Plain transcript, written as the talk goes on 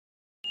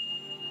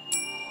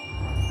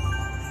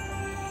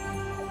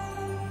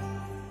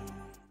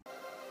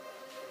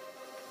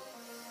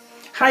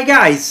Hi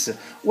guys,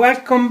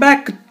 welcome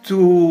back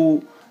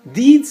to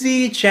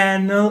DZ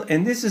channel,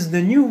 and this is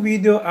the new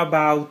video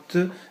about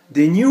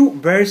the new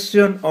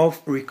version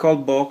of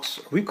Recalbox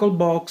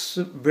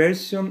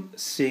version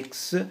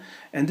 6,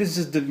 and this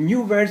is the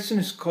new version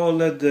is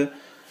called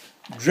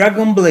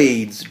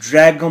DragonBlaze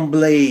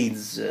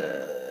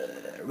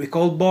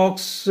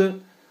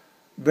Recalbox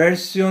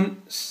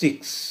version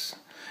 6,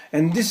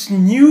 and this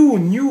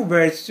new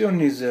version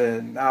is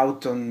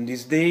out on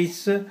these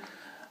days.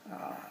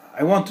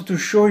 I wanted to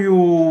show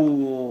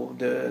you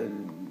the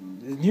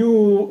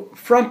new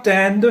front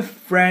end.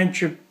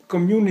 French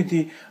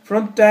community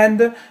front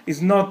end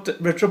is not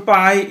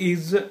RetroPie,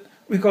 is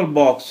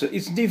Recalbox.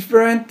 It's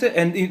different,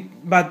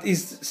 but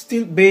it's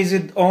still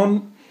based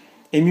on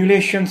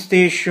emulation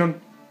station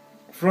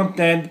front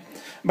end,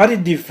 but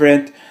it's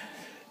different.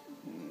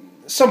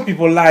 Some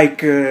people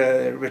like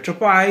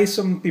RetroPie,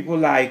 some people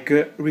like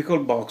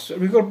Recalbox.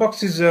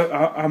 Recalbox is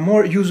a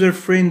more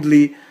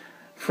user-friendly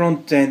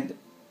front end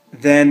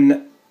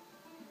than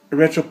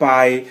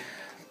RetroPie,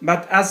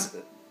 but as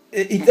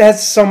it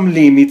has some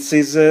limits,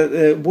 is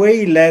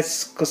way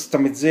less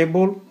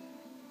customizable,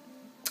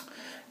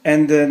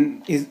 and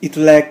it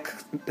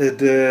lacks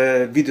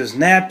the video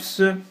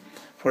snaps,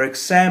 for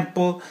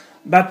example,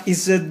 but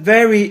it's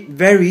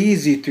very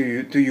easy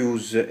to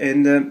use,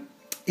 and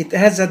it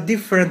has a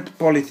different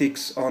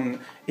politics on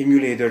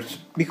emulators,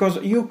 because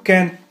you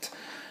can't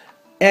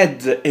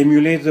add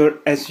emulator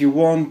as you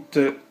want,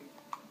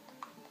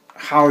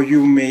 how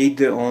you made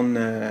on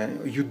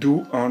you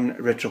do on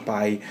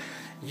RetroPie.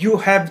 You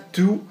have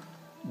to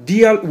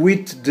deal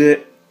with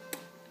the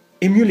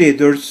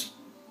emulators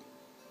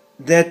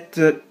that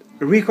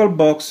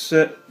Recalbox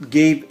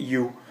gave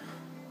you.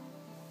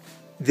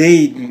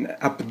 They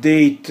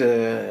update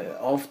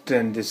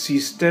often the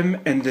system,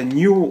 and the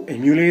new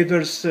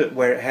emulators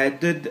were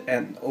added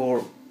and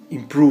or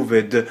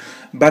improved,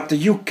 but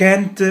you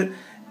can't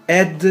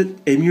add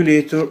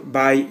emulator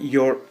by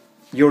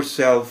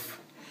yourself,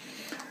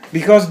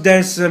 because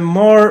there's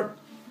more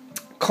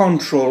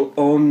control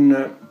on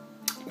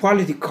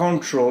quality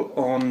control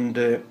on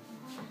the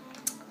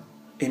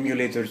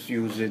emulators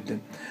used.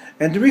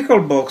 And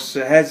Recalbox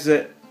has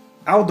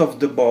out of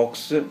the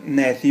box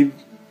native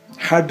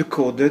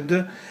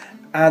hard-coded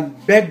a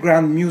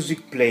background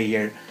music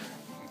player.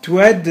 To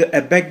add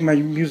a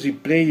background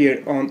music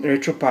player on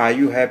RetroPie,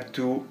 you have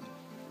to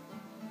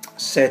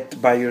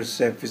set by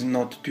yourself. It's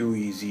not too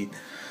easy.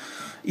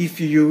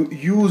 If you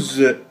use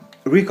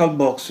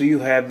Recalbox, you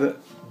have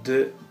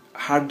the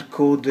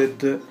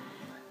hard-coded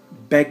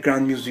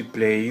background music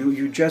player.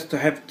 You just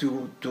have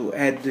to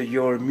add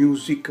your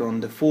music on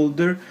the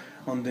folder,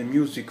 on the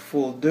music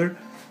folder,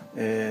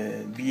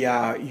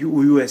 via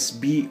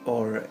USB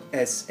or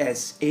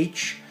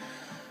SSH,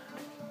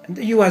 and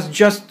you have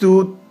just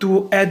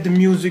to add the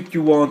music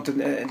you want.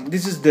 And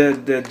this is the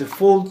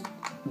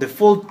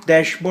default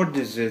dashboard.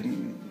 Is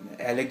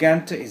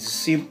elegant, is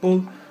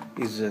simple,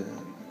 is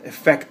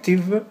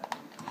effective.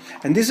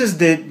 And this is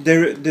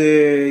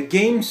the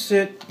games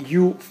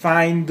you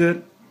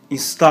find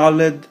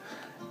installed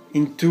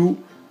into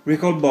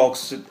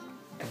Recalbox.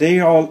 They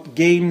are all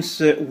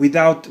games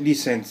without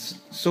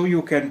license, so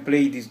you can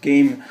play this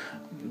game.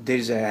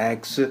 There's a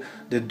X,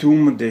 the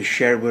Doom, the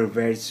shareware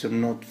version,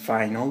 not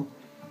final,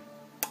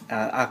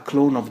 a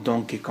clone of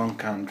Donkey Kong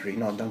Country,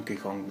 not Donkey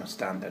Kong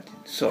Standard,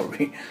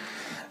 sorry.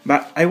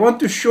 But I want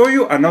to show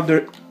you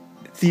another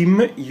theme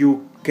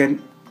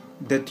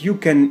that you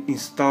can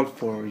install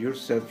for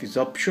yourself. Is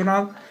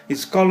optional.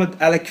 It's called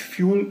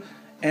ALEKFULL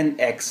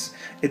NX.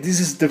 This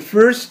is the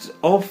first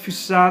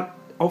official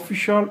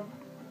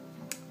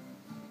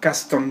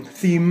custom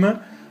theme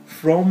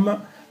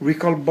from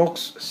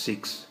Recalbox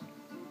 6.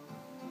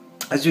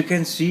 As you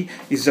can see,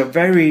 it's a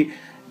very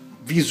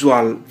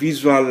visual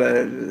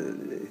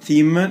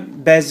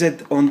theme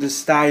based on the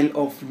style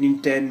of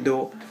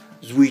Nintendo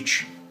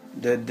Switch.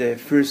 The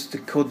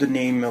first code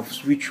name of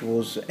Switch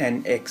was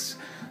NX.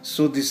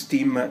 So this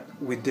theme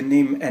with the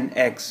name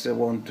NX, I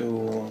want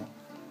to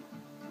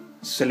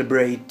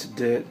celebrate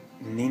the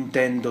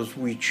Nintendo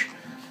Switch,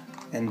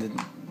 and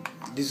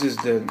this is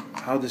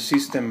how the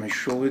system is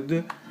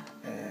showed.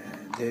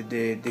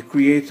 The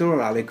creator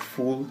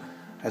ALEKFULL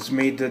has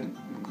made a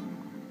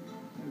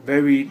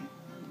very,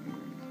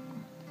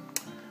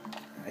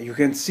 you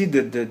can see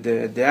that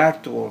the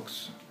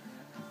artworks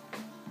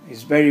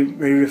is very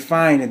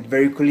refined and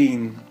very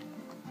clean.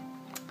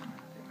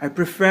 I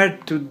prefer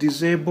to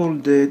disable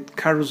the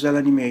carousel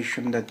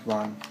animation, that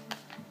one.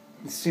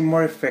 It seems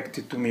more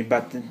effective to me,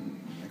 but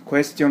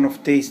question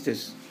of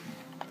tastes.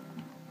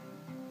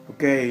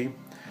 Okay,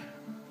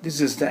 this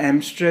is the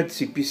Amstrad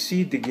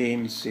CPC, the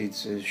games,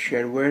 it's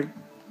shareware,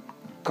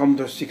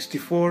 Commodore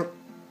 64.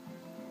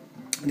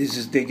 This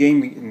is the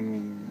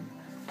game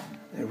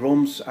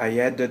ROMs I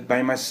added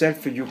by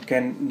myself. You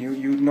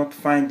not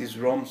find these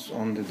ROMs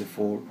on the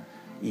default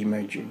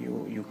image.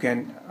 You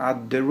can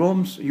add the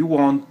ROMs you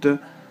want.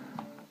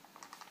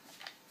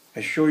 I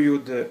show you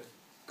the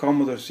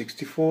Commodore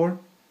 64.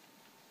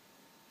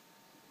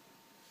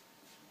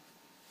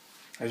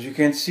 As you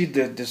can see,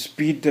 the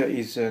speed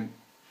is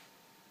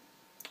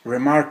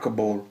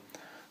remarkable.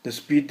 The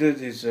speed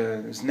is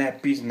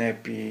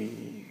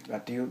snappy,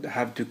 but you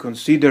have to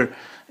consider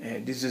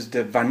this is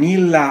the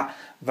vanilla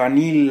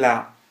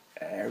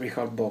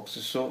Recalbox.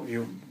 So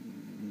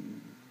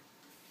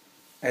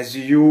as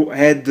you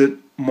add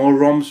more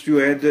ROMs,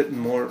 you add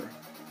more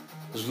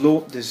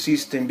slow the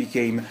system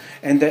became.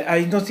 And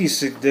I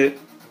noticed the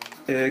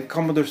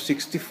Commodore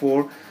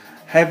 64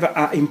 have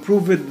an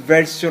improved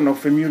version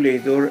of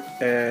emulator,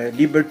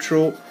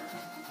 Libertro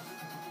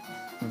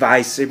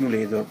Vice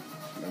emulator.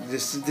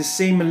 This is the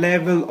same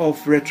level of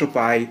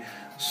RetroPie.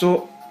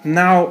 So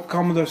now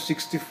Commodore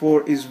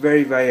 64 is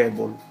very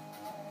viable.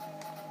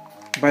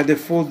 By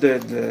default,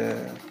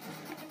 the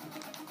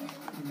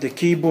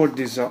keyboard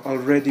is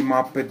already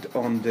mapped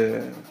on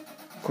the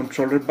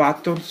controller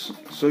buttons,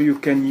 so you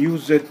can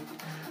use it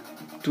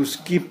to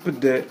skip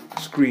the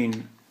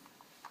screen,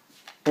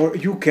 or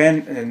you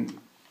can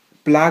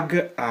plug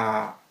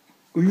a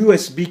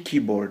USB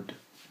keyboard.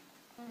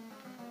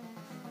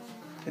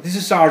 This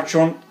is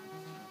Archon,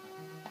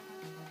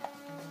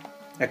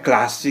 a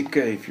classic.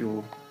 If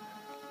you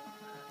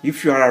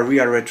are a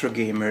real retro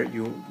gamer,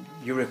 you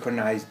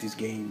recognize this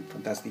game.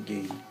 Fantastic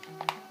game.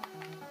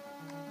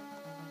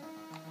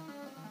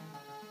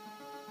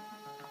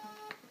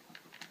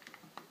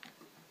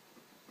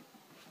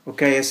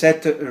 Okay, I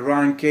set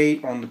run K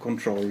on the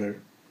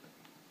controller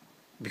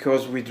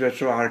because with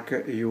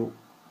RetroArch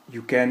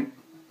you can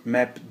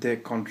map the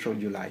control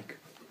you like.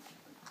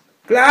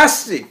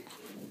 Classic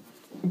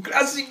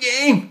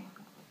game.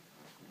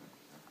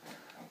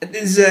 It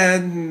is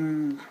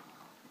an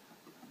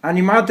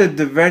animated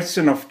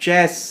version of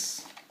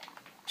chess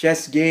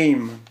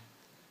game,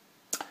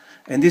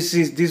 and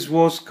this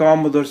was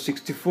Commodore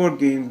 64,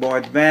 Game Boy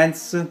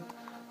Advance,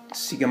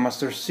 Sega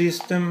Master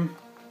System,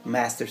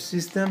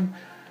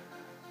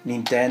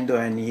 Nintendo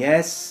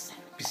NES,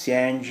 PC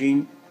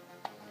Engine,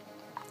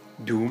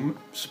 Doom,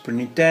 Super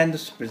Nintendo,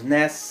 Super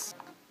SNES.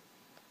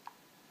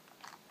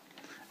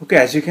 Okay,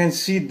 as you can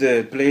see,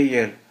 the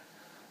player,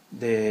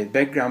 the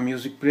background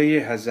music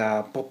player has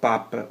a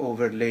pop-up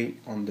overlay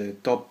on the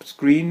top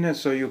screen,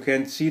 so you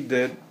can see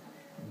the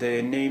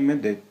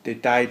name, the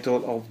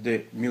title of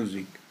the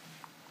music.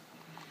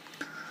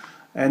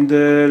 And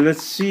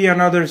let's see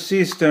another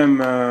system,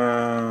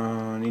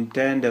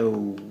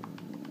 Nintendo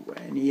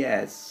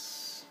NES.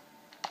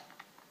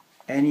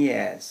 And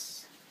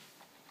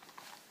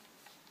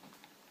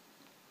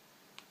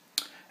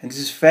this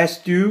is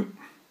Fast2.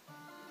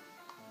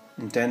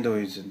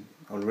 Nintendo is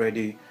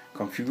already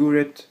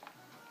configured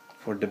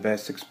for the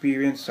best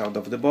experience out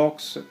of the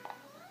box.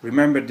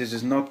 Remember, this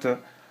is not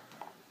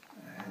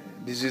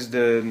this is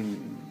the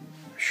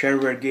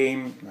shareware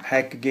game,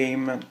 hack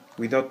game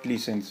without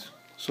license,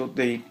 so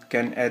they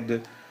can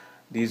add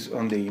this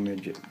on the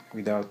image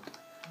without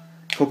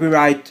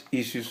copyright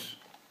issues.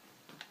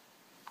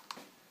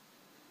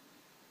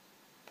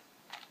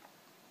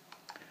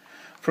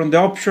 From the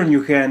option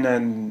you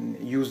can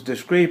use the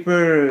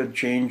scraper,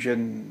 change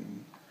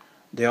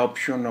the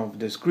option of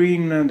the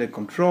screen, the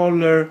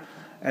controller,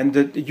 and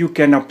you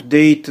can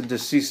update the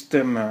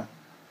system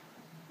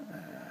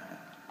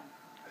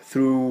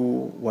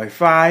through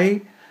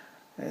Wi-Fi.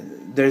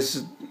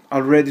 There's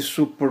already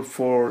support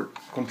for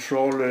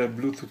controller,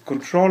 Bluetooth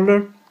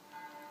controller.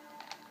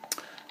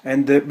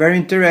 And very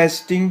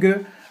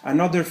interesting,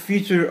 another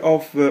feature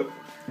of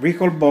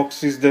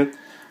Recalbox is the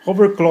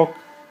overclock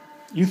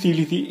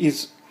utility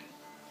is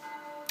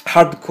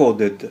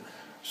hard-coded,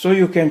 so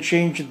you can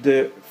change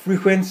the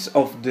frequency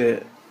of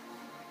the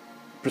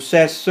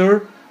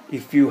processor.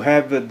 If you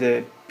have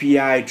the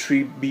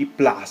PI3B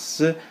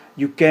plus,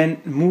 you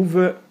can move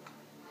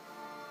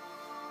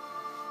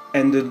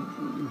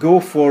and go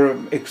for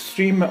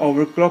extreme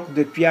overclock.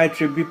 The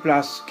PI3B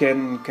plus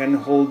can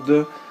hold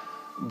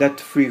that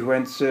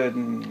frequency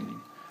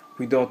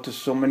without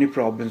so many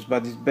problems,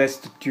 but it's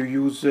best to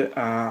use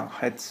a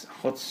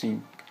hotsync.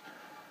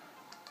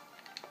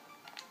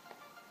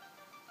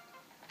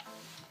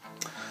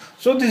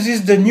 So this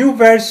is the new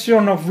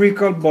version of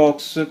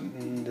Recalbox,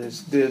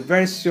 the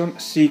version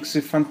 6,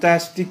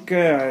 fantastic,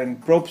 and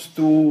props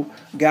to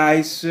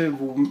guys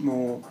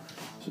who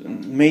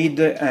made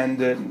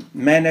and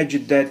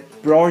managed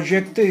that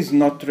project. Is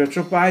not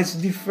RetroPie, it's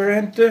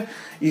different.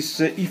 It's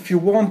if you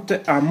want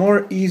a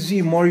more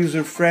easy, more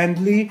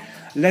user-friendly,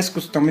 less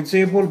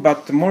customizable,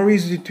 but more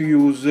easy to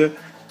use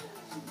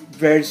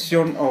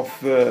version of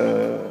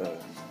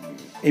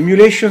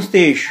emulation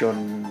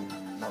station.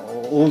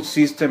 All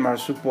systems are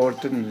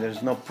supported and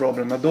there's no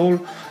problem at all.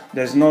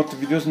 There's not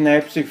video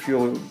snaps. If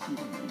you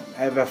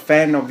have a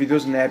fan of video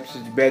snaps,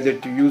 it's better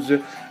to use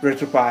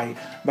RetroPie.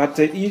 But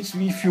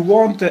if you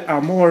want a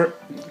more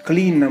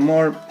clean, a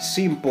more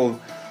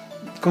simple,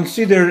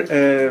 consider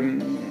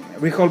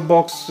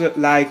Recalbox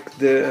like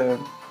the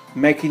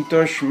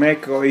Macintosh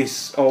Mac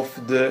OS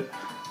of the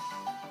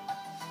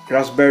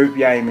Raspberry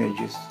Pi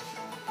images.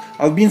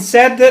 All being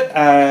said,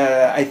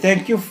 I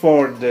thank you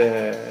for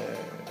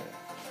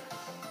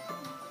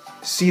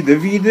see the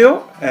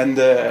video, and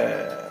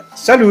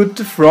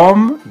Salute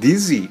from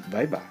DZ.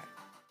 Bye bye.